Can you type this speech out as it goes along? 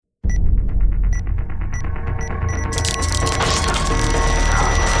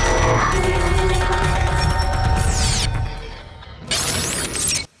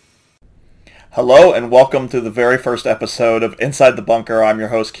Hello and welcome to the very first episode of Inside the Bunker. I'm your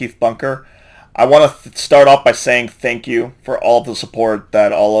host, Keith Bunker. I want to start off by saying thank you for all of the support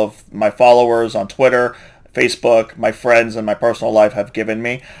that all of my followers on Twitter, Facebook, my friends, and my personal life have given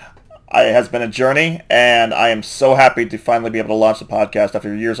me. It has been a journey, and I am so happy to finally be able to launch the podcast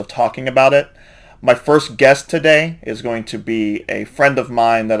after years of talking about it. My first guest today is going to be a friend of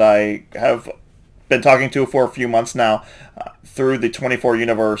mine that I have been talking to for a few months now through the 24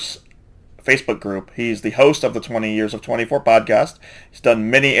 Universe Facebook group. He's the host of the 20 Years of 24 podcast. He's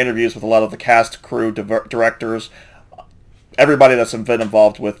done many interviews with a lot of the cast, crew, directors, everybody that's been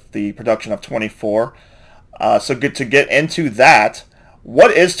involved with the production of 24. So good to get into that.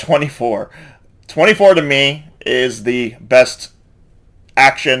 What is 24? 24 to me is the best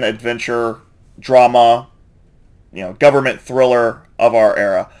action, adventure, drama, government thriller of our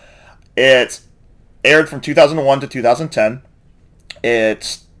era. It aired from 2001 to 2010.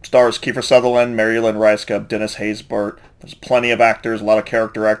 It stars Kiefer Sutherland, Mary Lynn Rajskub, Dennis Haysbert. There's plenty of actors, a lot of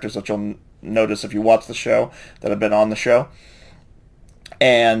character actors that you'll notice if you watch the show that have been on the show.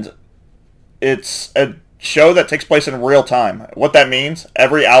 And it's a show that takes place in real time. What that means,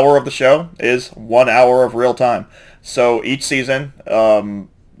 every hour of the show is 1 hour of real time. So each season,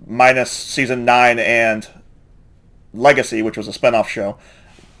 minus season 9 and Legacy, which was a spinoff show,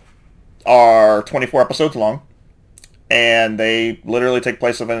 are 24 episodes long. And they literally take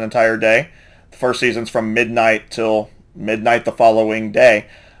place of an entire day. The first season's from midnight till midnight the following day.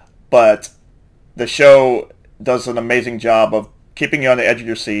 But the show does an amazing job of keeping you on the edge of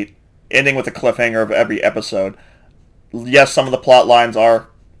your seat, ending with a cliffhanger of every episode. Yes, some of the plot lines are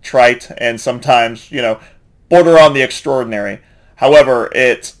trite and sometimes, border on the extraordinary. However,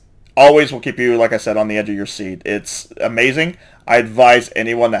 it always will keep you, like I said, on the edge of your seat. It's amazing. I advise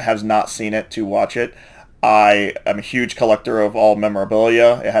anyone that has not seen it to watch it. I am a huge collector of all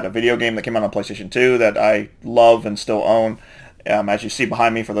memorabilia. It had a video game that came out on PlayStation 2 that I love and still own. As you see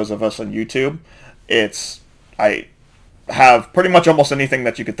behind me, for those of us on YouTube, I have pretty much almost anything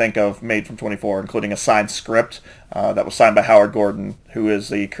that you could think of made from 24, including a signed script that was signed by Howard Gordon, who is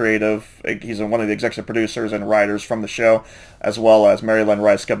the he's one of the executive producers and writers from the show, as well as Mary Lynn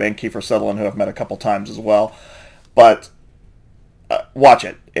Rajskub and Kiefer Sutherland, who I've met a couple times as well. But watch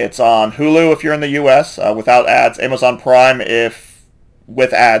it. It's on Hulu if you're in the U.S. Without ads, Amazon Prime if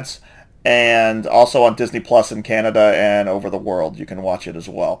with ads, and also on Disney Plus in Canada and over the world. You can watch it as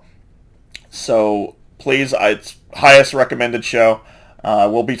well. So please, it's highest recommended show.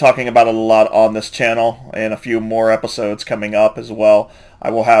 We'll be talking about it a lot on this channel and a few more episodes coming up as well.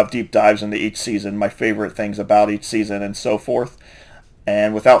 I will have deep dives into each season, my favorite things about each season, and so forth.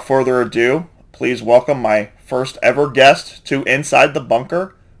 And without further ado, please welcome my first ever guest to Inside the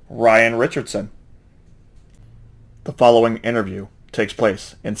Bunker, Ryan Richardson. The following interview takes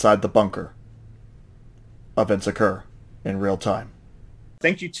place inside the bunker. Events occur in real time.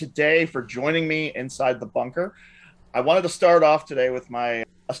 Thank you today for joining me inside the bunker. I wanted to start off today with my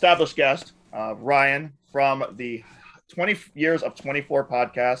established guest, Ryan, from the 20 Years of 24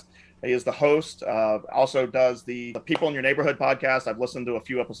 podcast. He is the host, also does the People in Your Neighborhood podcast. I've listened to a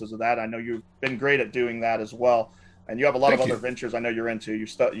few episodes of that. I know you've been great at doing that as well. And you have a lot of other ventures I know you're into.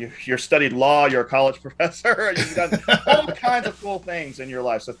 You're studied law, you're a college professor, you've done all kinds of cool things in your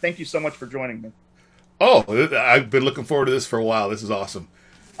life. So thank you so much for joining me. Oh, I've been looking forward to this for a while. This is awesome.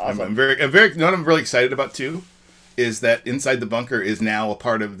 I'm really excited about too is that Inside the Bunker is now a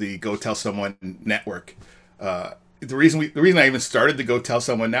part of the Go Tell Someone network. The reason I even started the Go Tell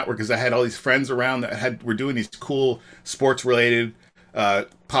Someone network is I had all these friends around that were doing these cool sports related,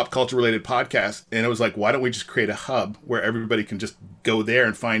 pop culture related podcasts, and it was like, why don't we just create a hub where everybody can just go there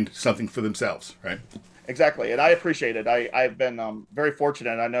and find something for themselves, right? Exactly, and I appreciate it. I've been very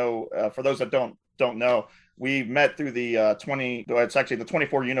fortunate. I know for those that don't know, we met through the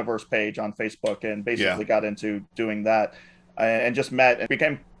 24 Universe page on Facebook, and basically got into doing that, and just met and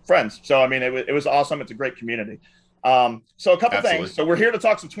became friends. So I mean, it was awesome. It's a great community. So a couple things. So we're here to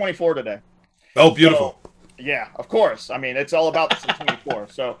talk some 24 today. Oh, beautiful. So, yeah, of course. I mean, it's all about some 24.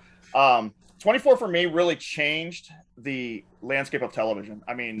 So 24 for me really changed the landscape of television.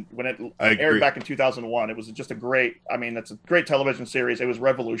 I mean, when it aired back in 2001, it was just it's a great television series. It was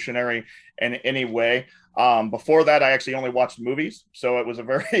revolutionary in any way. Before that, I actually only watched movies. So it was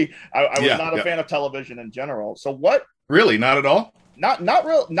I was not a fan of television in general. So what? Really? Not at all? Not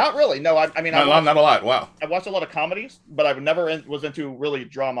really. No, I mean, not a lot. Wow. I watched a lot of comedies, but I've never was into really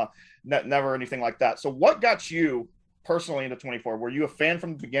drama, never anything like that. So what got you personally into 24? Were you a fan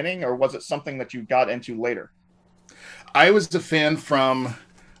from the beginning, or was it something that you got into later? I was a fan from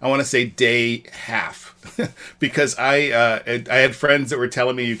I want to say day half, because I had friends that were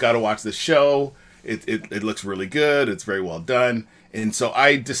telling me you got to watch this show. It looks really good. It's very well done. And so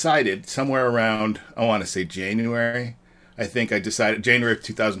I decided somewhere around, I want to say January. I think I decided January of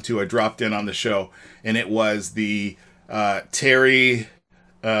 2002. I dropped in on the show, and it was the Terry.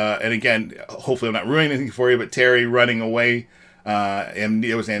 And again, hopefully I'm not ruining anything for you, but Terry running away.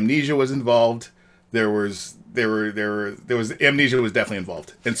 There was amnesia was involved. There was amnesia was definitely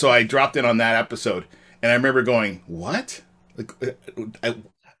involved, and so I dropped in on that episode, and I remember going, "What? Like, I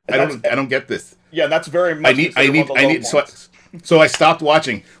don't get this." Yeah, that's very much. I need. So I stopped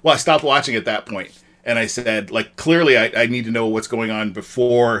watching. Well, I stopped watching at that point, and I said, like, clearly, I need to know what's going on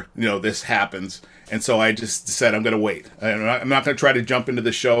before this happens. And so I just said, I'm going to wait. I'm not going to try to jump into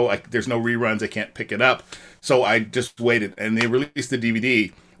the show. There's no reruns. I can't pick it up. So I just waited, and they released the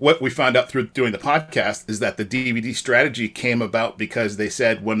DVD. What we found out through doing the podcast is that the DVD strategy came about because they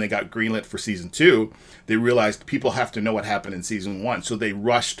said when they got greenlit for season 2, they realized people have to know what happened in season 1. So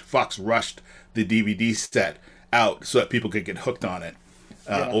Fox rushed the DVD set out so that people could get hooked on it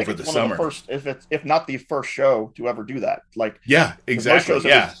over the summer. If not the first show to ever do that. Yeah, exactly.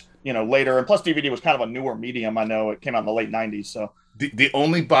 Yeah. Later, and plus DVD was kind of a newer medium. I know it came out in the late 90s. So the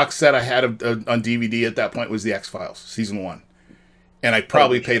only box set I had on DVD at that point was the X-Files season 1, and I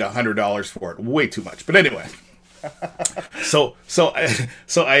probably paid $100 for it. Way too much, but anyway. so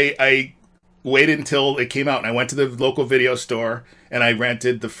I waited until it came out, and I went to the local video store and I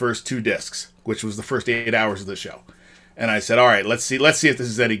rented the first 2 discs, which was the first 8 hours of the show. And I said, all right, let's see if this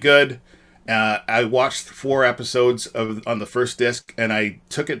is any good. I watched 4 episodes on the first disc, and I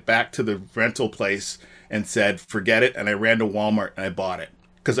took it back to the rental place and said, forget it. And I ran to Walmart and I bought it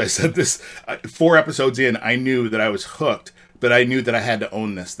because I said 4 episodes in, I knew that I was hooked, but I knew that I had to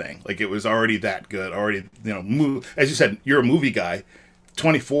own this thing. Like, it was already that good. Already, as you said, you're a movie guy.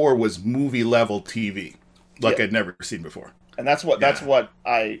 24 was movie level TV, I'd never seen before. And that's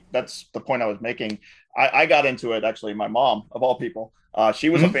the point I was making. I got into it, actually. My mom, of all people, she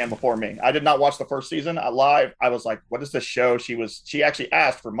was a fan before me. I did not watch the first season live. I was like, what is this show? She actually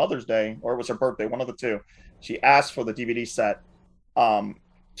asked for Mother's Day, or it was her birthday, one of the two. She asked for the DVD set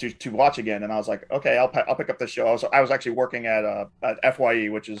to watch again. And I was like, okay, I'll pick up this show. I was actually working at FYE,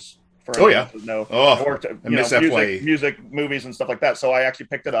 which is for I worked music, movies and stuff like that. So I actually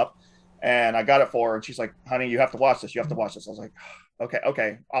picked it up and I got it for her. And she's like, honey, you have to watch this. You have to watch this. I was like,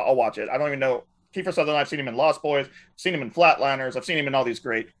 okay, I'll watch it. I don't even know. Kiefer Sutherland, I've seen him in Lost Boys, seen him in Flatliners, I've seen him in all these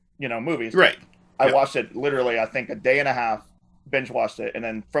great, movies. Right. I watched it literally, I think, a day and a half, binge watched it, and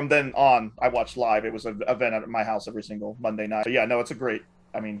then from then on, I watched live. It was an event at my house every single Monday night. So yeah, no, that's a great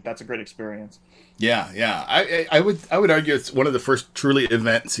experience. Yeah. I would argue it's one of the first truly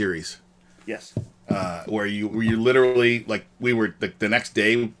event series. Yes. Where you literally, like, we were the next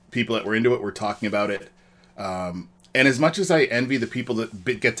day, people that were into it were talking about it. And as much as I envy the people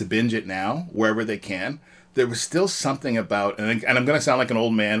that get to binge it now, wherever they can, there was still something about, and I'm going to sound like an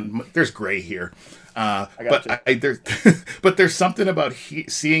old man. There's gray here, but there's something about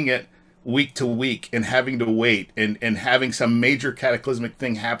seeing it week to week and having to wait and having some major cataclysmic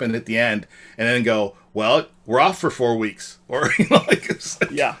thing happen at the end, and then go, well, we're off for 4 weeks, or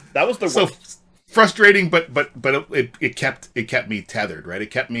yeah, that was so frustrating, but it kept me tethered, right?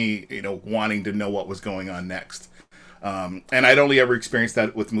 It kept me wanting to know what was going on next. And I'd only ever experienced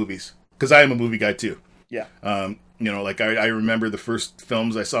that with movies because I am a movie guy too. Yeah. I remember the first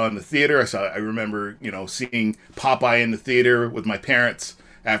films I saw in the theater. I remember, seeing Popeye in the theater with my parents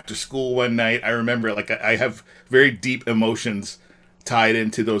after school one night. I remember, I have very deep emotions tied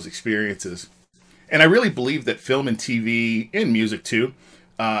into those experiences. And I really believe that film and TV and music too,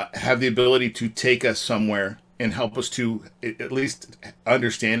 have the ability to take us somewhere and help us to at least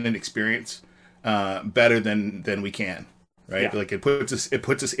understand and experience better than we can, right? Yeah. Like it puts us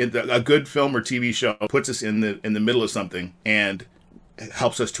in a good film or TV show puts us in the middle of something and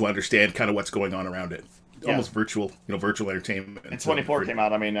helps us to understand kind of what's going on around it. Almost virtual entertainment. And 24 came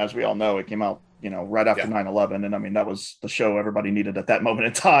out. I mean, as we all know, it came out, right after 9/11, and I mean that was the show everybody needed at that moment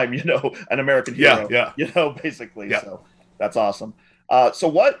in time. An American hero. Basically. Yeah. So that's awesome. So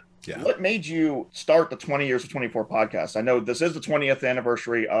what made you start the 20 Years of 24 podcast? I know this is the 20th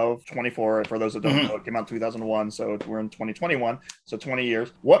anniversary of 24. For those that don't know, it came out in 2001. So we're in 2021. So 20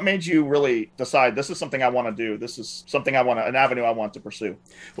 years. What made you really decide this is something I want to do? This is something an avenue I want to pursue?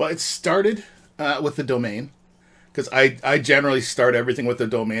 Well, it started with the domain, because I generally start everything with the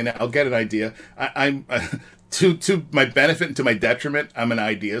domain. I'll get an idea. I'm to my benefit and to my detriment, I'm an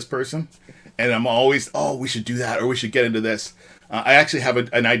ideas person. And I'm always, we should do that, or we should get into this. I actually have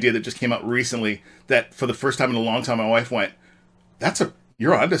an idea that just came out recently that for the first time in a long time, my wife went,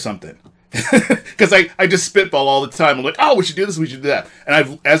 you're onto something. Because I just spitball all the time. I'm like, oh, we should do this, we should do that.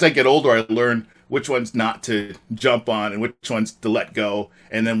 And as I get older, I learn which ones not to jump on and which ones to let go,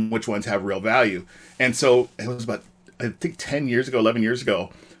 and then which ones have real value. And so it was about, I think 10 years ago, 11 years ago,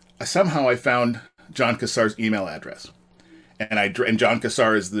 somehow I found John Cassar's email address. And John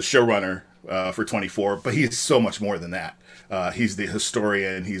Cassar is the showrunner for 24, but he's so much more than that. He's the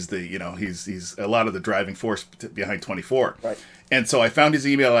historian. He's he's a lot of the driving force behind 24. Right. And so I found his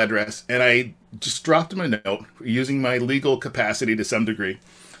email address, and I just dropped him a note using my legal capacity to some degree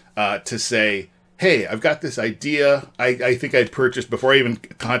to say, hey, I've got this idea. I think I'd purchased, before I even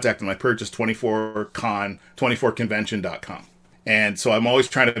contacted him, I purchased 24convention.com. And so I'm always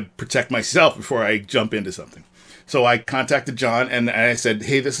trying to protect myself before I jump into something. So I contacted John, and I said,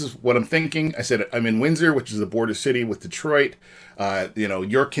 hey, this is what I'm thinking. I said, I'm in Windsor, which is a border city with Detroit.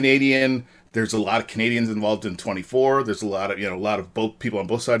 You're Canadian. There's a lot of Canadians involved in 24. There's a lot of both people on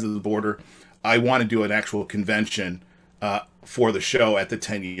both sides of the border. I want to do an actual convention for the show at the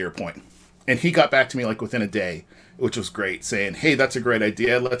 10-year point. And he got back to me like within a day, which was great, saying, hey, that's a great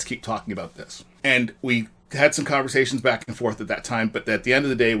idea. Let's keep talking about this. And we had some conversations back and forth at that time. But at the end of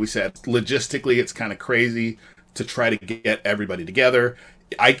the day, we said, logistically, it's kind of crazy to try to get everybody together.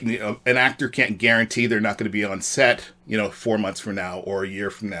 An actor can't guarantee they're not going to be on set, 4 months from now or a year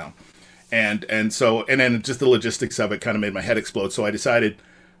from now. And then just the logistics of it kind of made my head explode. So I decided,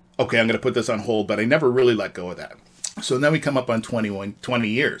 okay, I'm going to put this on hold, but I never really let go of that. So then we come up on 20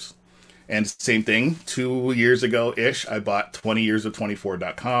 years. And same thing, 2 years ago-ish, I bought 20 years of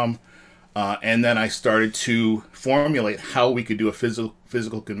 24.com. And then I started to formulate how we could do a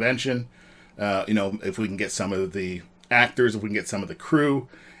physical convention. If we can get some of the actors, if we can get some of the crew.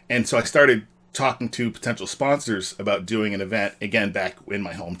 And so I started talking to potential sponsors about doing an event, again, back in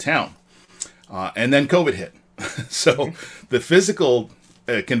my hometown. And then COVID hit. So the physical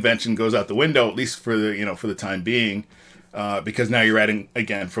convention goes out the window, at least for the time being, because now you're adding,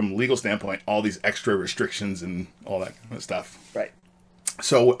 again, from a legal standpoint, all these extra restrictions and all that kind of stuff. Right.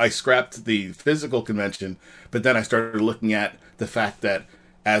 So I scrapped the physical convention, but then I started looking at the fact that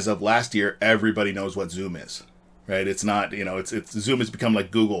as of last year, everybody knows what Zoom is, right? It's not, Zoom has become like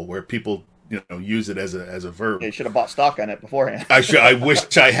Google, where people, use it as a verb. Yeah, you should have bought stock on it beforehand. I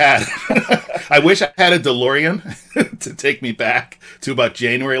wish I had. I wish I had a DeLorean to take me back to about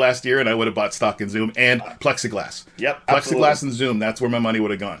January last year, and I would have bought stock in Zoom and plexiglass. Yep, plexiglass absolutely. and Zoom. That's where my money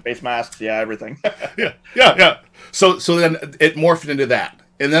would have gone. Face masks, yeah, everything. Yeah. So then it morphed into that,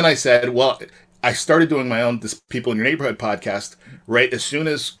 and then I said, well, I started doing my own this People in Your Neighborhood podcast right as soon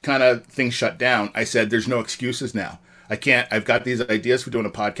as kind of things shut down. I said, there's no excuses now. I've got these ideas for doing a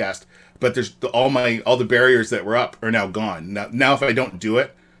podcast, but there's all the barriers that were up are now gone. Now if I don't do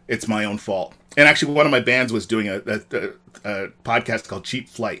it, it's my own fault. And actually, one of my bands was doing a podcast called Cheap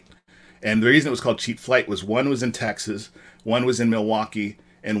Flight. And the reason it was called Cheap Flight was one was in Texas, one was in Milwaukee,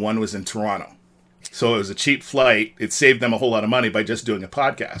 and one was in Toronto. So it was a cheap flight. It saved them a whole lot of money by just doing a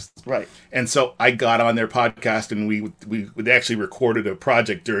podcast. Right. And so I got on their podcast, and we actually recorded a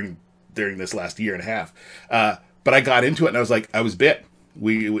project during this last year and a half. But I got into it, and I was bit.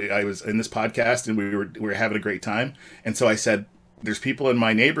 I was in this podcast, and we were having a great time. And so I said, there's people in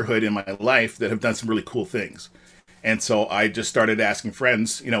my neighborhood, in my life, that have done some really cool things. And so I just started asking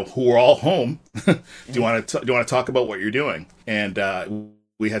friends, who are all home, do you want to talk about what you're doing? And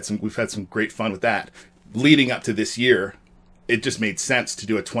we've had some great fun with that. Leading up to this year, it just made sense to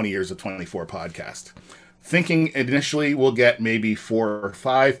do a 20 years of 24 podcast. Thinking initially we'll get maybe 4 or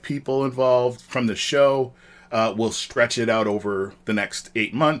 5 people involved from the show. We'll stretch it out over the next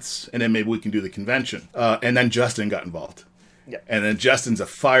 8 months, and then maybe we can do the convention. And then Justin got involved. Yeah. And then Justin's a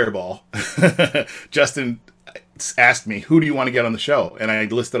fireball. Justin asked me, who do you want to get on the show? And I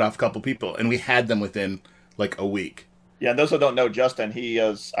listed off a couple people, and we had them within like a week. Yeah, and those who don't know Justin, he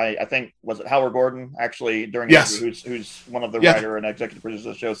is, I think, was it Howard Gordon, actually, during yes. who's one of the writer and executive producers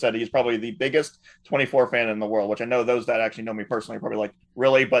of the show, said he's probably the biggest 24 fan in the world, which I know those that actually know me personally are probably like,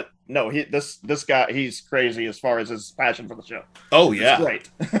 really? But no, this guy, he's crazy as far as his passion for the show. Oh, yeah. It's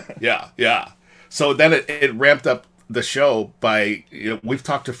great. Yeah. So then it ramped up the show by, we've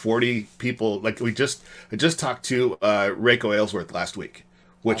talked to 40 people. Like I just talked to Rachel Aylesworth last week,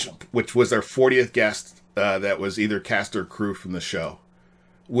 which was our 40th guest. That was either cast or crew from the show,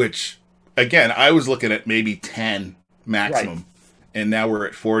 which, again, I was looking at maybe 10 maximum, right. And now we're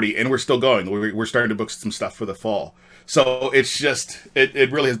at 40, and we're still going. We're starting to book some stuff for the fall. So it's just,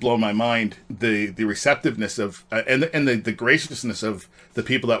 it really has blown my mind, the receptiveness of, and the graciousness of the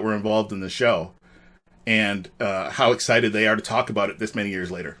people that were involved in the show, and how excited they are to talk about it this many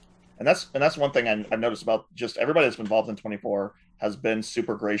years later. And that's one thing I've noticed about just everybody that's been involved in 24 has been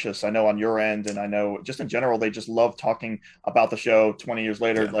super gracious. I know on your end, and I know just in general, they just love talking about the show 20 years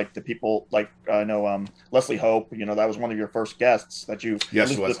later. Yeah. Like the people, like I know Leslie Hope, that was one of your first guests that you,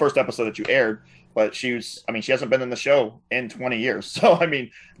 Yes, it was. the first episode that you aired. But she hasn't been in the show in 20 years. So,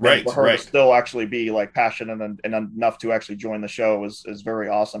 Right, for her right. to still actually be like passionate and enough to actually join the show is very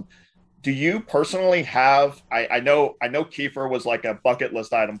awesome. Do you personally have, I know Kiefer was like a bucket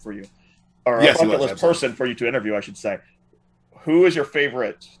list item for you, or a Yes, he bucket was, list absolutely. person for you to interview, I should say. Who is your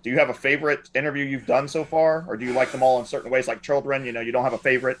favorite? Do you have a favorite interview you've done so far, or do you like them all in certain ways, like children? You don't have a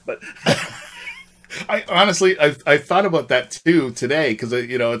favorite, but I honestly, I thought about that too today because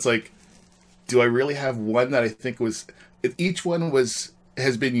it's like, do I really have one that I think was? Each one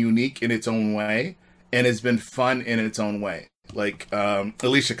has been unique in its own way and has been fun in its own way. Like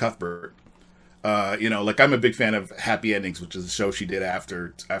Alicia Cuthbert, like I'm a big fan of Happy Endings, which is a show she did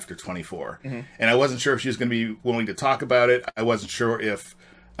after 24, and I wasn't sure if she was going to be willing to talk about it. I wasn't sure if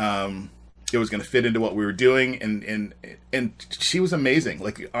it was going to fit into what we were doing, and she was amazing.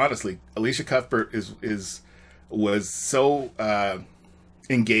 Like honestly, Alicia Cuthbert was so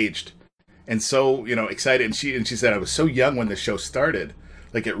engaged and so excited, and she said I was so young when the show started.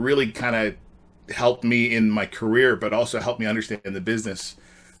 Like it really kind of helped me in my career, but also helped me understand the business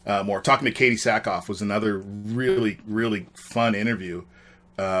more. Talking to Katie Sackhoff was another really, really fun interview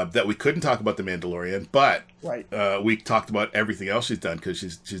that we couldn't talk about The Mandalorian, but right. We talked about everything else she's done because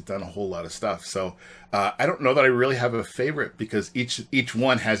she's done a whole lot of stuff. So I don't know that I really have a favorite because each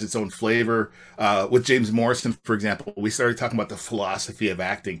one has its own flavor. With James Morrison, for example, we started talking about the philosophy of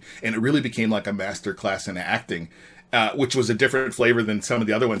acting, and it really became like a master class in acting. Which was a different flavor than some of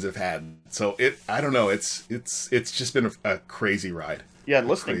the other ones I've had. So I don't know. It's just been a crazy ride. Yeah, and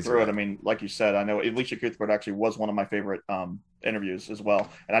listening through it, like you said, I know Alicia Cuthbert actually was one of my favorite interviews as well.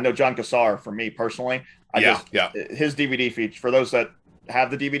 And I know John Cassar, for me personally, his DVD feature, for those that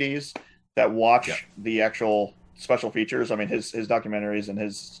have the DVDs that watch the actual special features, his documentaries and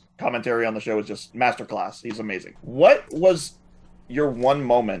his commentary on the show is just masterclass. He's amazing. What was your one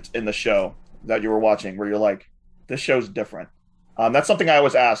moment in the show that you were watching where you're like, this show's different? That's something I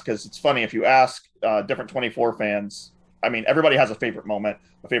always ask because it's funny. If you ask different 24 fans, everybody has a favorite moment,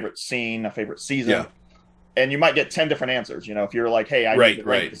 a favorite scene, a favorite season, and you might get 10 different answers. If you're like, hey, I need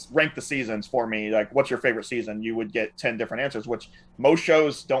to rank the seasons for me, like, what's your favorite season? You would get 10 different answers, which most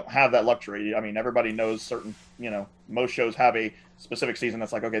shows don't have that luxury. Everybody knows certain, most shows have a specific season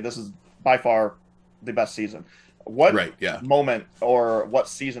that's like, okay, this is by far the best season. What moment or what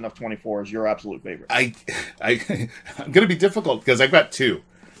season of 24 is your absolute favorite? I'm going to be difficult because I've got two,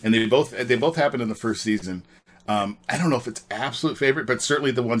 and they both happened in the first season. I don't know if it's absolute favorite, but certainly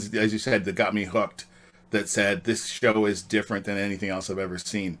the ones, as you said, that got me hooked, that said this show is different than anything else I've ever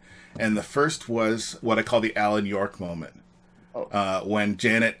seen. And the first was what I call the Alan York moment, when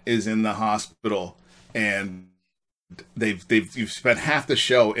Janet is in the hospital and you've spent half the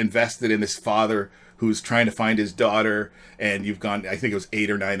show invested in this father who's trying to find his daughter, and you've gone, I think it was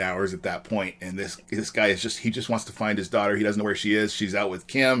 8 or 9 hours at that point, and this guy he just wants to find his daughter. He doesn't know where she is. She's out with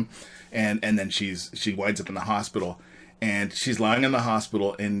Kim, and then she winds up in the hospital, and she's lying in the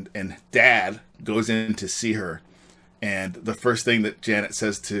hospital, and Dad goes in to see her, and the first thing that Janet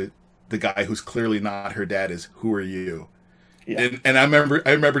says to the guy who's clearly not her dad is, "Who are you?" Yeah. And I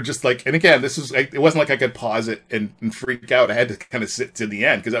remember just like, and again, this was like, it wasn't like I could pause it and freak out. I had to kind of sit to the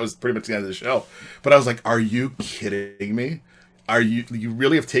end because that was pretty much the end of the show. But I was like, are you kidding me? You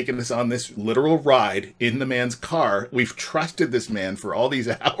really have taken us on this literal ride in the man's car? We've trusted this man for all these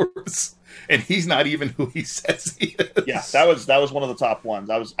hours, and he's not even who he says he is. Yeah, that was one of the top ones.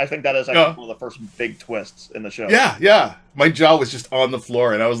 I think that is actually one of the first big twists in the show. Yeah. My jaw was just on the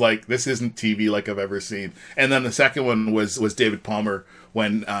floor, and I was like, this isn't TV like I've ever seen. And then the second one was David Palmer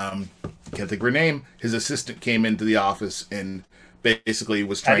when, I can't think of her name, his assistant came into the office and basically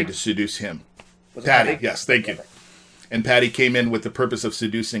was trying to seduce him. Patty, yes, thank you. And Patty came in with the purpose of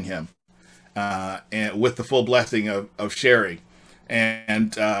seducing him, and with the full blessing of Sherry,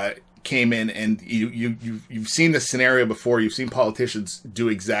 and came in, and you've seen this scenario before. You've seen politicians do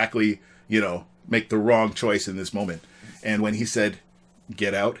exactly, make the wrong choice in this moment. And when he said,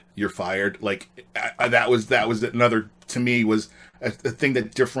 "Get out, you're fired," like that was another, to me, was a thing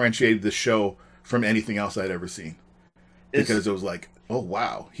that differentiated the show from anything else I'd ever seen, because it was like, oh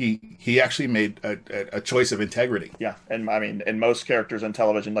wow, he actually made a choice of integrity. Yeah, and and most characters in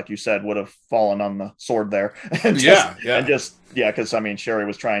television, like you said, would have fallen on the sword there. Because Sherry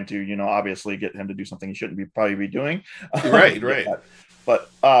was trying to, obviously get him to do something he shouldn't probably be doing. Right. But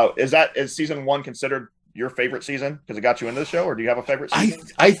is season one considered your favorite season because it got you into the show, or do you have a favorite season?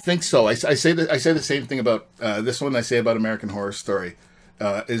 I think so. I say the same thing about this one. I say about American Horror Story,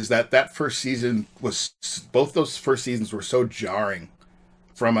 is that first season was, both those first seasons were so jarring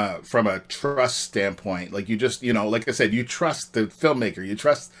from a trust standpoint. Like, you just, like I said, you trust the filmmaker, you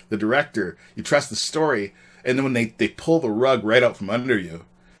trust the director, you trust the story, and then when they pull the rug right out from under you,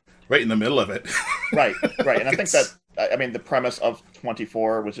 right in the middle of it. Right. And I think that, I mean, the premise of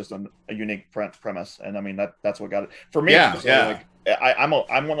 24 was just a unique premise, and I mean that's what got it for me. Like,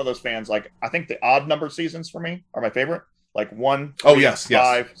 I'm one of those fans. Like, I think the odd numbered seasons for me are my favorite. Like 1, 3,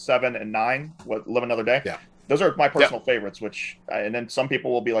 5, 7, and 9. Live Another Day. Yeah, those are my personal favorites. Which, and then some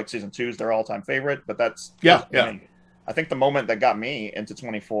people will be like season 2's their all-time favorite, but that's I think the moment that got me into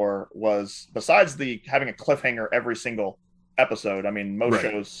 24 was, besides the having a cliffhanger every single episode. I mean, most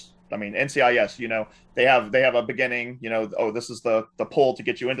shows. I mean, NCIS, they have a beginning, this is the pull to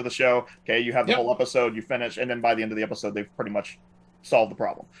get you into the show. Okay, you have the whole episode, you finish, and then by the end of the episode, they've pretty much solved the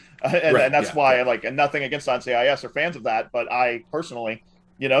problem. And that's why I like, and nothing against NCIS or fans of that, but I personally,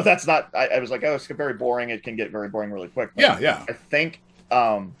 that's not, I was like, oh, it's very boring. It can get very boring really quick. But I think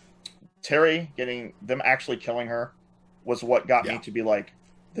Terry them actually killing her was what got me to be like,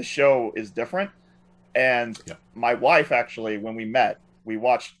 the show is different. And my wife, actually, when we met, we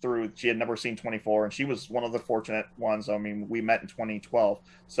watched through, she had never seen 24, and she was one of the fortunate ones. I mean, we met in 2012,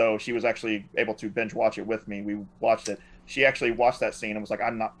 so she was actually able to binge watch it with me. We watched it. She actually watched that scene and was like,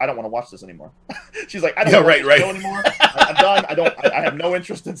 I don't want to watch this anymore. She's like, I don't want to watch the show anymore. I'm done. I have no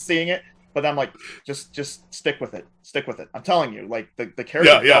interest in seeing it. But I'm like, just stick with it. Stick with it. I'm telling you, like, the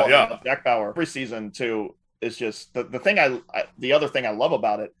character of Jack Bauer every season too is just the thing. The other thing I love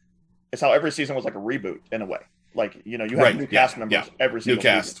about it is how every season was like a reboot in a way. Like, you have new cast members every single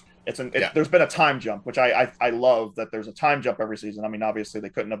season. There's been a time jump, which I love that there's a time jump every season. I mean, obviously they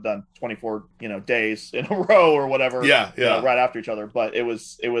couldn't have done 24 days in a row or whatever right after each other, but it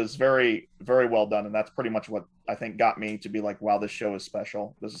was very, very well done, and that's pretty much what I think got me to be like, wow, this show is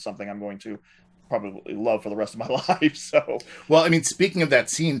special. This is something I'm going to probably love for the rest of my life. So, well, I mean, speaking of that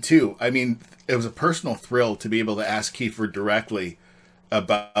scene too, I mean, it was a personal thrill to be able to ask Kiefer directly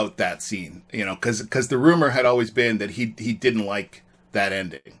about that scene, because the rumor had always been that he didn't like that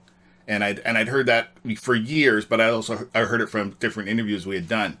ending, and I'd heard that for years, but I heard it from different interviews we had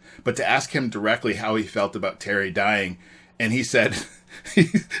done. But to ask him directly how he felt about Terry dying, and he said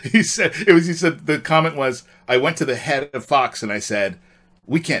he said the comment was, I went to the head of Fox and I said,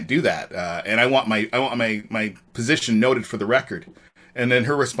 we can't do that, and I want my position noted for the record. And then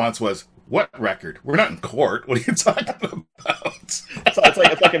her response was, what record? We're not in court. What are you talking about?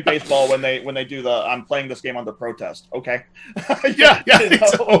 It's like in baseball when they do the, I'm playing this game under protest. Okay.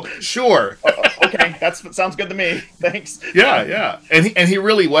 Sure. Okay, that sounds good to me. Thanks. Yeah. And he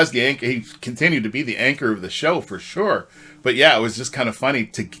really was the anchor. He continued to be the anchor of the show for sure. But yeah, it was just kind of funny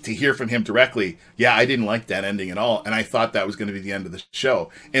to hear from him directly. Yeah, I didn't like that ending at all, and I thought that was going to be the end of the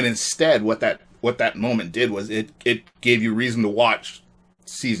show. And instead, what that moment did was it gave you reason to watch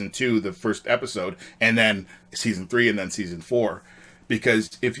season 2, the first episode, and then season 3, and then season 4,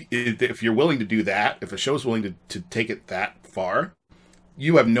 because if you're willing to do that, if a show's willing to take it that far,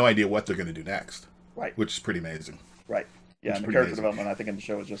 you have no idea what they're going to do next, right? Which is pretty amazing, right? Yeah, and the character development, I think, in the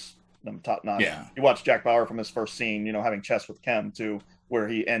show is just top notch. Yeah, you watch Jack Bauer from his first scene, having chess with Kim, to where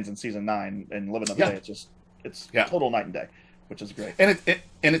he ends in season 9 and Live Another Day. It's total night and day, which is great.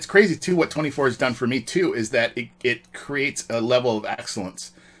 And it's crazy too. What 24 has done for me too is that it creates a level of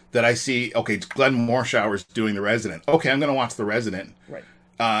excellence that I see. Okay, Glenn Morshower's doing The Resident. Okay, I'm going to watch The Resident. Right.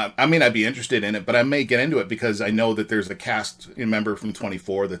 I may not be interested in it, but I may get into it because I know that there's a cast member from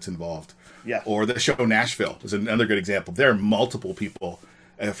 24 that's involved. Yeah. Or the show Nashville is another good example. There are multiple people,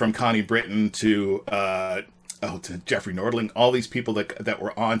 from Connie Britton to Jeffrey Nordling. All these people that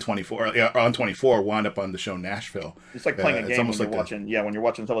were on 24 wound up on the show Nashville. It's like playing a game when you're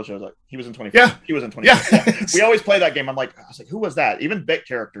watching television. Like, he was in 24. Yeah. He was in 24. Yeah. We always play that game. I was like, who was that? Even bit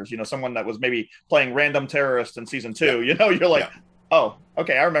characters, someone that was maybe playing random terrorist in season 2. You're like, oh,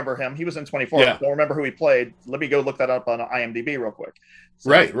 okay, I remember him. He was in 24. Yeah. I don't remember who he played. Let me go look that up on IMDb real quick. So,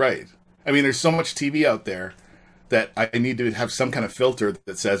 right. I mean, there's so much TV out there that I need to have some kind of filter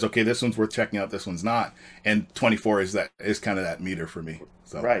that says, okay, this one's worth checking out, this one's not. And 24 is kind of that meter for me.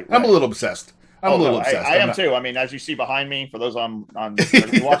 So right. I'm a little obsessed. I'm a little obsessed. I am too. I mean, as you see behind me, for those on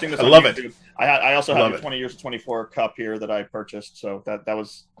watching this on I love YouTube, it. I also have a 20 years of 24 cup here that I purchased. So that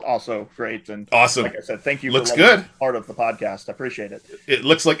was also great. And awesome. Like I said, thank you Looks for good. Part of the podcast. I appreciate it. It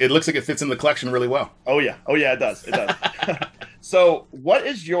looks like it fits in the collection really well. Oh yeah, it does. It does. So what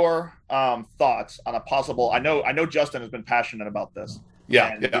is your thoughts on a possible, I know Justin has been passionate about this.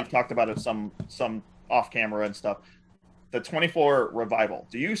 Yeah. We've talked about it some off camera and stuff. The 24 revival.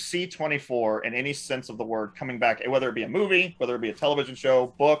 Do you see 24 in any sense of the word coming back, whether it be a movie, whether it be a television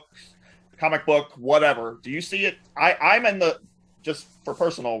show, book, comic book, whatever? Do you see it? I'm in the, just for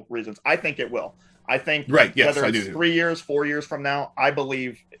personal reasons, I think it will. I think right. Yes, whether it's 3 years, 4 years from now, I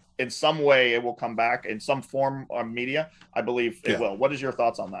believe in some way it will come back in some form of media. I believe it will. What is your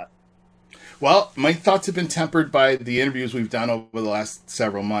thoughts on that? Well, my thoughts have been tempered by the interviews we've done over the last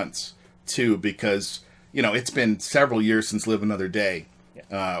several months too, because it's been several years since Live Another Day.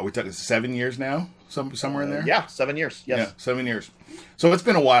 Yeah. We're talking 7 years now, somewhere in there? Yeah, 7 years. Yes. Yeah, 7 years. So it's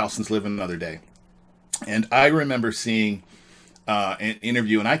been a while since Live Another Day. And I remember seeing an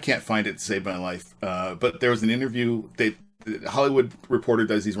interview, and I can't find it to save my life, but there was an interview. The Hollywood Reporter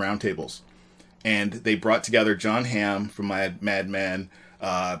does these roundtables, and they brought together John Hamm from Mad Men,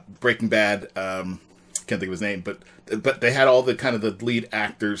 Breaking Bad, can't think of his name, but they had all the kind of the lead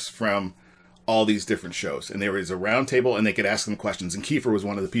actors from all these different shows, and there was a round table and they could ask them questions, and Kiefer was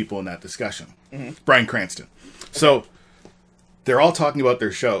one of the people in that discussion. Bryan Cranston. So they're all talking about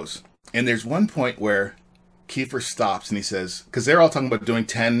their shows, and there's one point where Kiefer stops and he says, because they're all talking about doing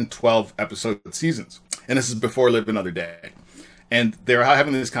 10, 12 episode seasons, and this is before Live Another Day, and they're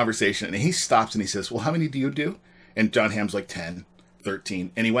having this conversation, and he stops and he says, well, how many do you do? And John Hamm's like 10,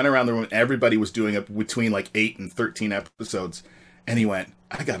 13, and he went around the room and everybody was doing it between like 8 and 13 episodes, and he went,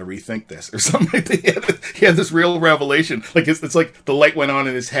 I got to rethink this or something. He had this real revelation. Like it's like the light went on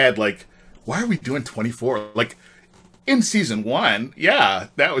in his head. Like, why are we doing 24? Like in season 1, yeah,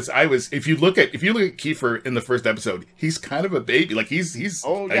 if you look at Kiefer in the first episode, he's kind of a baby. Like he's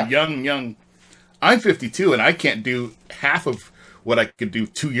a young. I'm 52 and I can't do half of what I could do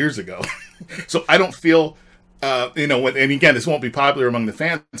 2 years ago. So I don't feel, and again, this won't be popular among the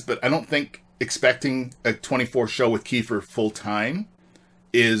fans, but I don't think expecting a 24 show with Kiefer full time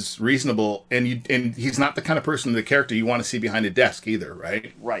is reasonable, and he's not the kind of person, the character you want to see behind a desk either,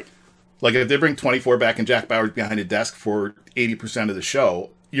 right? Right. Like if they bring 24 back and Jack Bauer's behind a desk for 80% of the show,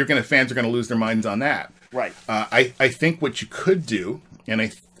 fans are going to lose their minds on that. Right. I think what you could do, and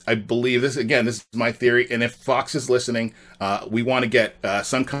I believe this is my theory, and if Fox is listening, we want to get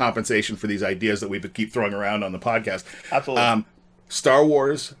some compensation for these ideas that we keep throwing around on the podcast. Absolutely. Star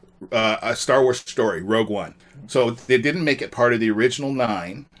Wars, a Star Wars story, Rogue One. So they didn't make it part of the original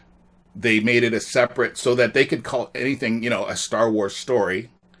 9. They made it a separate, so that they could call anything, a Star Wars story,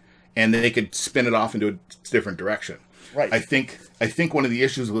 and they could spin it off into a different direction. Right. I think one of the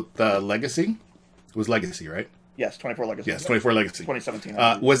issues with Legacy was Legacy, right? Yes, 24 Legacy. Yes, 24 Legacy.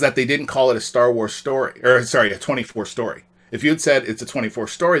 2017. Was that they didn't call it a Star Wars story, a 24 story. If you had said it's a 24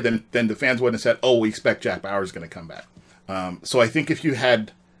 story, then the fans wouldn't have said, oh, we expect Jack Bauer's going to come back. So I think if you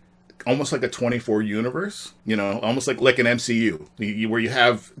had almost like a 24 universe, almost like an MCU, where you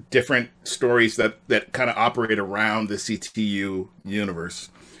have different stories that kind of operate around the CTU universe,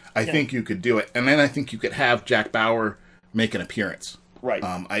 I think you could do it. And then I think you could have Jack Bauer make an appearance. Right.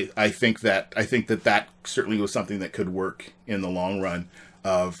 I think that certainly was something that could work in the long run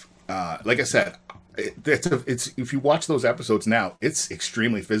of, like I said, it's if you watch those episodes now, it's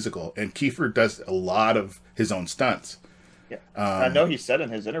extremely physical, and Kiefer does a lot of his own stunts. Yeah. I know he said in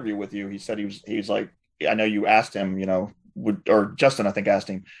his interview with you, he said he was like, I know you asked him, or Justin, I think, asked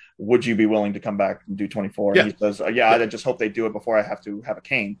him, would you be willing to come back and do 24? Yeah. And he says, I just hope they do it before I have to have a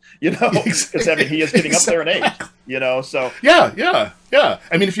cane, because he is getting up there in age, so. Yeah.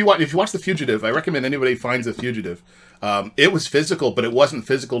 I mean, if you watch The Fugitive, I recommend anybody finds The Fugitive. It was physical, but it wasn't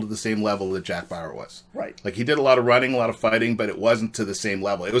physical to the same level that Jack Bauer was. Right. Like he did a lot of running, a lot of fighting, but it wasn't to the same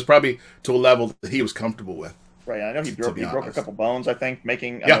level. It was probably to a level that he was comfortable with. Right, I know he broke a couple bones. I think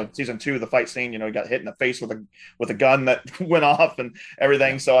season 2, the fight scene. He got hit in the face with a gun that went off and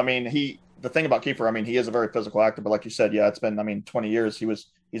everything. So I mean, the thing about Kiefer, he is a very physical actor. But like you said, it's been 20 years.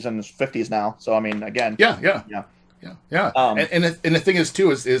 He's in his 50s now. So I mean, again, yeah. And the thing is too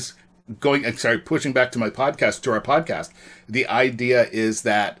is pushing back to our podcast. The idea is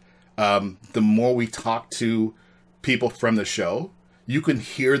that the more we talk to people from the show, you can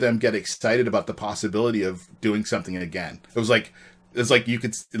hear them get excited about the possibility of doing something again. It's like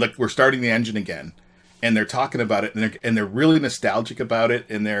we're starting the engine again, and they're talking about it, and they're really nostalgic about it,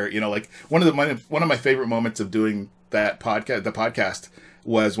 and they're like one of my favorite moments of doing the podcast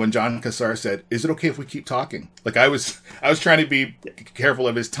was when John Cassar said, "Is it okay if we keep talking?" Like I was trying to be careful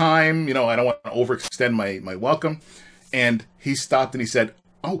of his time, I don't want to overextend my welcome, and he stopped and he said,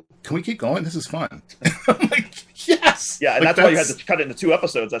 "Oh, can we keep going? This is fun." I'm like, yes. Yeah, and that's why you had to cut it into 2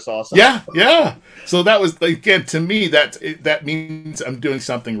 episodes. I saw. So. Yeah. So that was, again, to me, that means I'm doing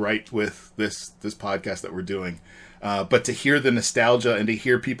something right with this podcast that we're doing. But to hear the nostalgia and to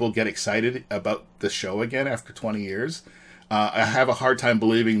hear people get excited about the show again after 20 years, I have a hard time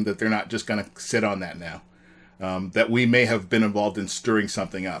believing that they're not just going to sit on that now. That we may have been involved in stirring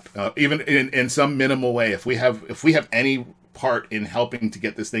something up, even in some minimal way. If we have any part in helping to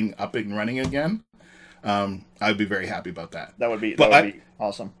get this thing up and running again, I'd be very happy about that. That would be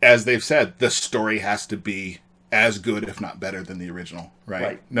awesome. As they've said, the story has to be as good, if not better, than the original.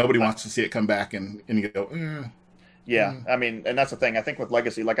 Right? Nobody wants to see it come back and you go. Yeah, I mean, and that's the thing. I think with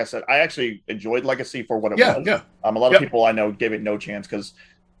Legacy, like I said, I actually enjoyed Legacy for what it was. Yeah. A lot of people I know gave it no chance because,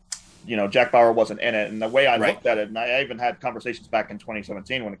 Jack Bauer wasn't in it. And the way I looked at it, and I even had conversations back in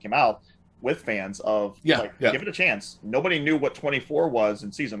 2017 when it came out with fans of, give it a chance. Nobody knew what 24 was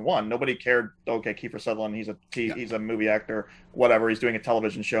in season 1. Nobody cared. Okay, Kiefer Sutherland, he's a movie actor, whatever. He's doing a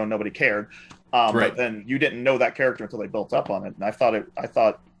television show. Nobody cared. But then you didn't know that character until they built up on it. And I thought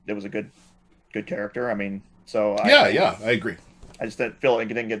it was a good character. I mean, so I agree. I just didn't feel it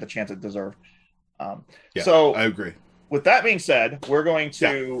didn't get the chance it deserved. So I agree. With that being said,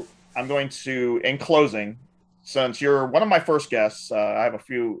 I'm going to, in closing, since you're one of my first guests, I have a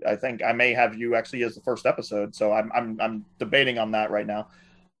few. I think I may have you actually as the first episode, so I'm debating on that right now.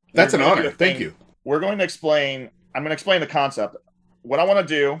 That's an honor. Thank you. We're going to explain. I'm going to explain the concept. What I want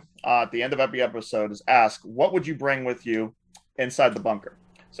to do at the end of every episode is ask, what would you bring with you inside the bunker?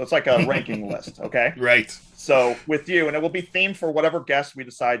 So it's like a ranking list, okay? Right. So with you, and it will be themed for whatever guests we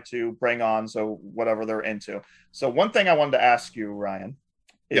decide to bring on, so whatever they're into. So one thing I wanted to ask you, Ryan,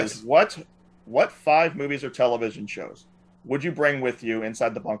 is what 5 movies or television shows would you bring with you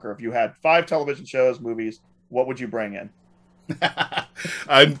inside the bunker? If you had 5 television shows, movies, what would you bring in?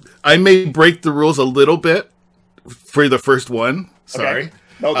 I may break the rules a little bit for the first one. Sorry. Okay.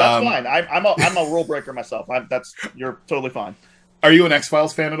 No, that's fine. I'm a rule breaker myself. You're totally fine. Are you an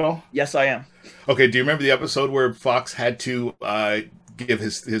X-Files fan at all? Yes, I am. Okay, do you remember the episode where Fox had to give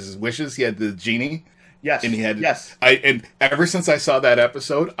his wishes? He had the genie. Yes. And he had yes. And ever since I saw that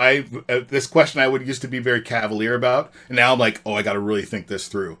episode, this question I would used to be very cavalier about, and now I'm like, I got to really think this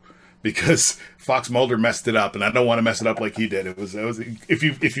through, because Fox Mulder messed it up, and I don't want to mess it up like he did. It was if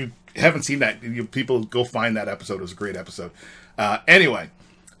you haven't seen that, people go find that episode. It was a great episode. Anyway.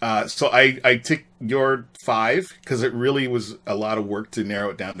 So I took your 5 because it really was a lot of work to narrow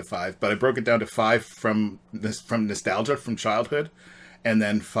it down to 5, but I broke it down to 5 from nostalgia, from childhood, and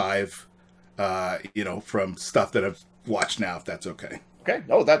then 5, from stuff that I've watched now, if that's okay. Okay.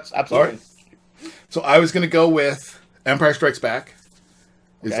 No, that's absolutely. Right. So I was going to go with Empire Strikes Back.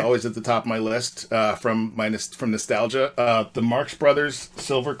 It's always at the top of my list from nostalgia. The Marx Brothers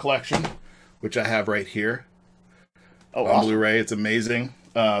Silver Collection, which I have right here. On awesome. Blu-ray. It's amazing.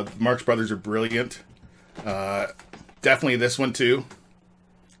 Marx Brothers are brilliant. Definitely this one too.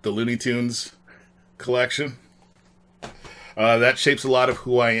 The Looney Tunes collection. That shapes a lot of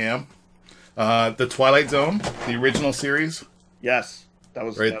who I am. The Twilight Zone, the original series. Yes, that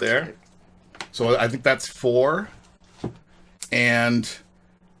was right there. Great. So I think that's 4. And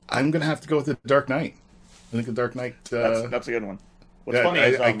I'm gonna have to go with the Dark Knight. I think the Dark Knight. That's a good one. What's funny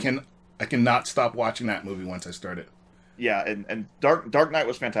is I cannot stop watching that movie once I start it. Yeah, and Dark Knight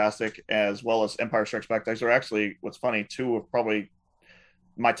was fantastic, as well as Empire Strikes Back. Those are actually, what's funny, 2 of probably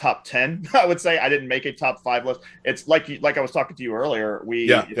my top 10. I would say I didn't make a top 5 list. It's like I was talking to you earlier.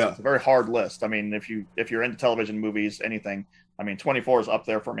 It's a very hard list. I mean, if you're into television, movies, anything, I mean, 24 is up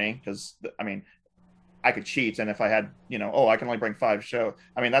there for me because I mean, I could cheat, and if I had, I can only bring 5 shows.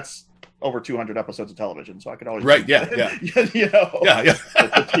 I mean, that's over 200 episodes of television, so I could always to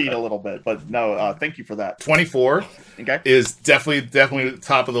cheat a little bit. But no, thank you for that. 24 is definitely the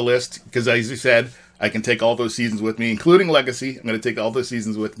top of the list because, as you said, I can take all those seasons with me, including Legacy. I'm going to take all those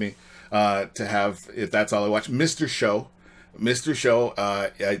seasons with me to have, if that's all I watch. Mr. Show,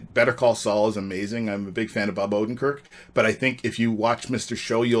 Better Call Saul is amazing. I'm a big fan of Bob Odenkirk, but I think if you watch Mr.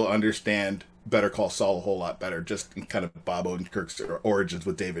 Show, you'll understand Better Call Saul a whole lot better, just in kind of Bob Odenkirk's origins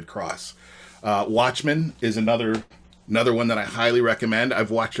with David Cross. Watchmen is another one that I highly recommend.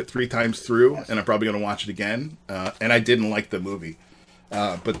 I've watched it 3 times through, and I'm probably going to watch it again. And I didn't like the movie,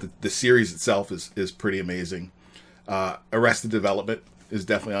 but the series itself is pretty amazing. Arrested Development is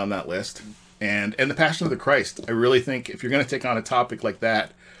definitely on that list, and The Passion of the Christ. I really think if you're going to take on a topic like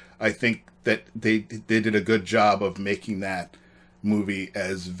that, I think that they did a good job of making that movie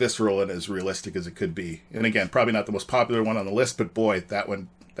as visceral and as realistic as it could be. And again, probably not the most popular one on the list, but boy, that one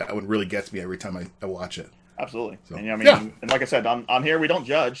really gets me every time I watch it. Absolutely. So, and and like I said, on here we don't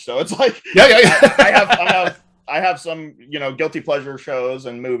judge, so it's like I have some guilty pleasure shows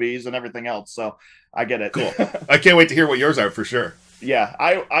and movies and everything else, so I get it. Cool. I can't wait to hear what yours are for sure. Yeah,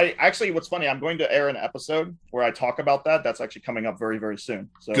 I actually, what's funny, I'm going to air an episode where I talk about that. That's actually coming up very, very soon.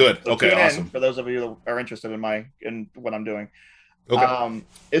 Good. So Okay. tune Awesome. in for those of you that are interested in what I'm doing. Okay.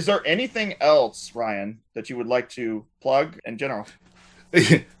 Is there anything else, Ryan, that you would like to plug in general?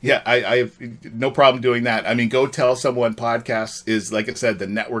 Yeah, I have no problem doing that. I mean, Go Tell Someone podcast is, like I said, the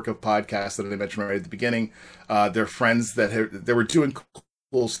network of podcasts that I mentioned right at the beginning. They're friends that were doing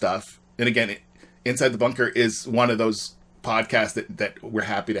cool stuff. And again, Inside the Bunker is one of those podcasts that we're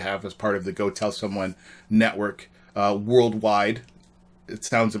happy to have as part of the Go Tell Someone network worldwide. It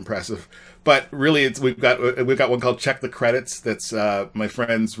sounds impressive, but really, we've got one called Check the Credits. That's my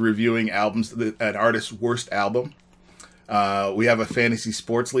friends reviewing albums, an artist's worst album. We have a fantasy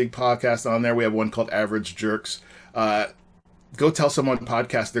sports league podcast on there. We have one called Average Jerks. Go Tell Someone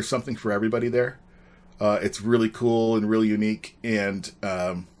podcast. There's something for everybody there. It's really cool and really unique, and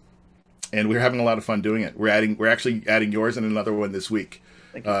we're having a lot of fun doing it. We're actually adding yours and another one this week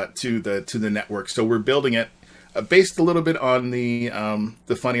to the network. So we're building it based a little bit on the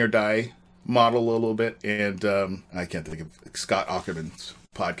Funny or Die model a little bit, and I can't think of Scott Aukerman's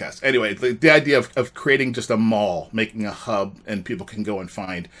podcast. Anyway, the idea of creating just a mall, making a hub, and people can go and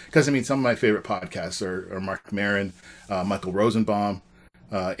find. Because, I mean, some of my favorite podcasts are Mark Maron, Michael Rosenbaum,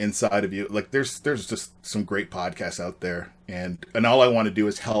 Inside of You. Like, there's just some great podcasts out there. And all I want to do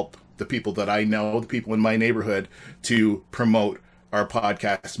is help the people that I know, the people in my neighborhood, to promote our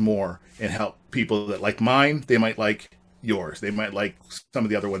podcast more and help people that like mine. They might like yours. They might like some of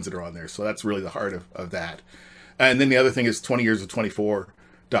the other ones that are on there. So that's really the heart of that. And then the other thing is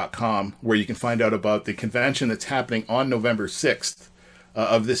 20yearsof24.com, where you can find out about the convention that's happening on November 6th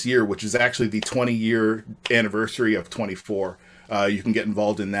of this year, which is actually the 20-year anniversary of 24. You can get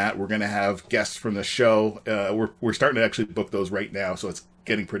involved in that. We're going to have guests from the show. We're starting to actually book those right now, so it's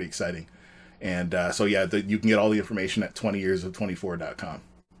getting pretty exciting. And you can get all the information at 20yearsof24.com.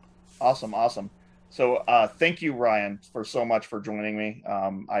 Awesome. So thank you, Ryan, for so much for joining me.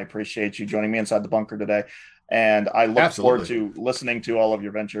 I appreciate you joining me inside the bunker today. And I look forward to listening to all of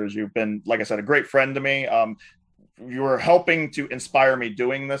your ventures. You've been, like I said, a great friend to me. You were helping to inspire me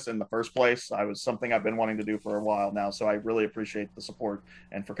doing this in the first place. I was something I've been wanting to do for a while now. So I really appreciate the support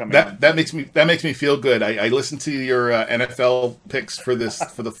and for coming on. That makes me feel good. I listened to your NFL picks for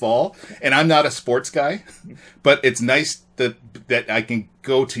the fall, and I'm not a sports guy, but it's nice that I can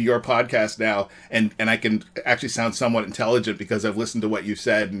go to your podcast now and I can actually sound somewhat intelligent because I've listened to what you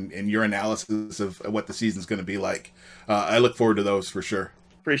said and your analysis of what the season's going to be like. I look forward to those for sure.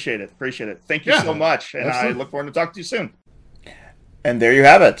 Appreciate it. Thank you so much. And absolutely. I look forward to talking to you soon. And there you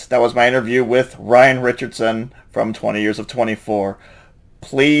have it. That was my interview with Ryan Richardson from 20 Years of 24.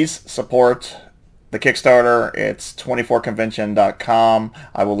 Please support the Kickstarter. It's 24convention.com.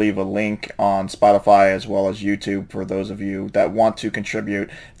 I will leave a link on Spotify as well as YouTube for those of you that want to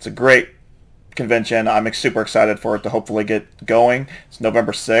contribute. It's a great convention. I'm super excited for it to hopefully get going. It's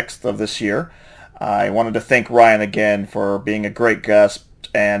November 6th of this year. I wanted to thank Ryan again for being a great guest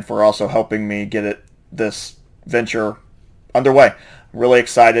and for also helping me get this venture underway. Really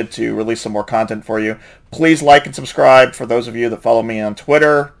excited to release some more content for you. Please like and subscribe. For those of you that follow me on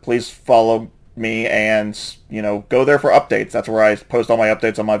Twitter, please follow me and go there for updates. That's where I post all my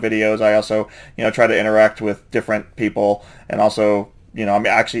updates on my videos. I also try to interact with different people, and also I'm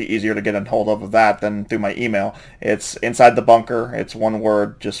actually easier to get a hold of that than through my email. It's Inside the Bunker. It's one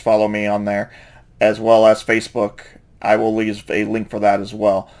word. Just follow me on there, as well as Facebook. I will leave a link for that as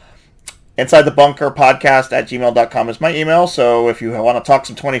well. Inside the Bunker podcast at gmail.com is my email. So if you want to talk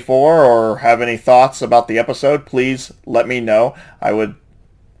some 24 or have any thoughts about the episode, please let me know. I would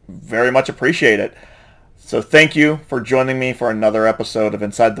very much appreciate it. So thank you for joining me for another episode of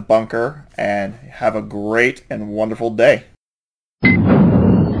Inside the Bunker, and have a great and wonderful day.